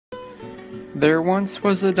There once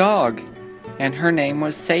was a dog, and her name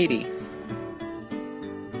was Sadie.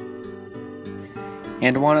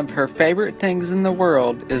 And one of her favorite things in the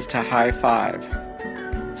world is to high five.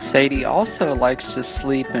 Sadie also likes to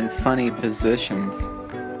sleep in funny positions.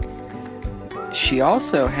 She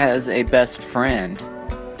also has a best friend,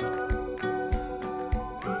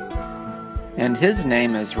 and his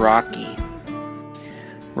name is Rocky.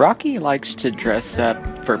 Rocky likes to dress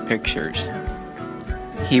up for pictures.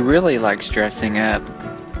 He really likes dressing up,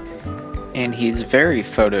 and he's very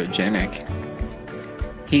photogenic.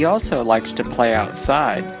 He also likes to play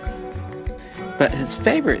outside, but his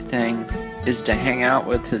favorite thing is to hang out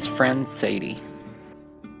with his friend Sadie.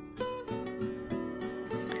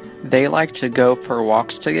 They like to go for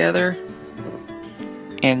walks together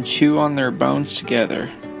and chew on their bones together.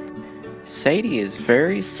 Sadie is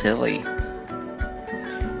very silly,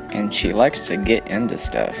 and she likes to get into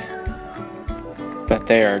stuff. But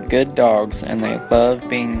they are good dogs and they love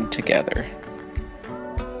being together.